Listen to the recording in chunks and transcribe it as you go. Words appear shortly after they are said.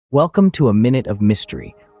Welcome to a Minute of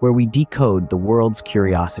Mystery, where we decode the world's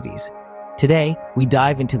curiosities. Today, we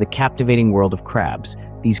dive into the captivating world of crabs,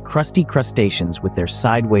 these crusty crustaceans with their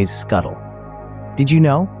sideways scuttle. Did you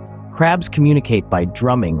know? Crabs communicate by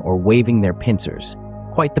drumming or waving their pincers.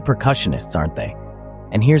 Quite the percussionists, aren't they?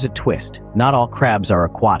 And here's a twist: not all crabs are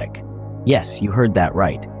aquatic. Yes, you heard that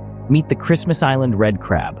right. Meet the Christmas Island red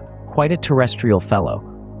crab, quite a terrestrial fellow,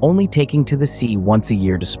 only taking to the sea once a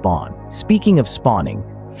year to spawn. Speaking of spawning,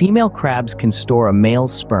 female crabs can store a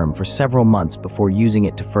male's sperm for several months before using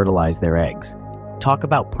it to fertilize their eggs. Talk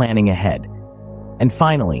about planning ahead. And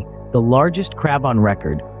finally, the largest crab on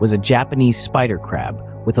record was a Japanese spider crab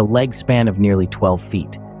with a leg span of nearly 12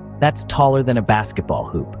 feet. That's taller than a basketball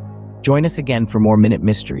hoop. Join us again for more Minute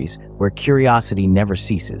Mysteries, where curiosity never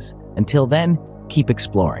ceases. Until then, keep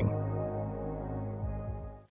exploring.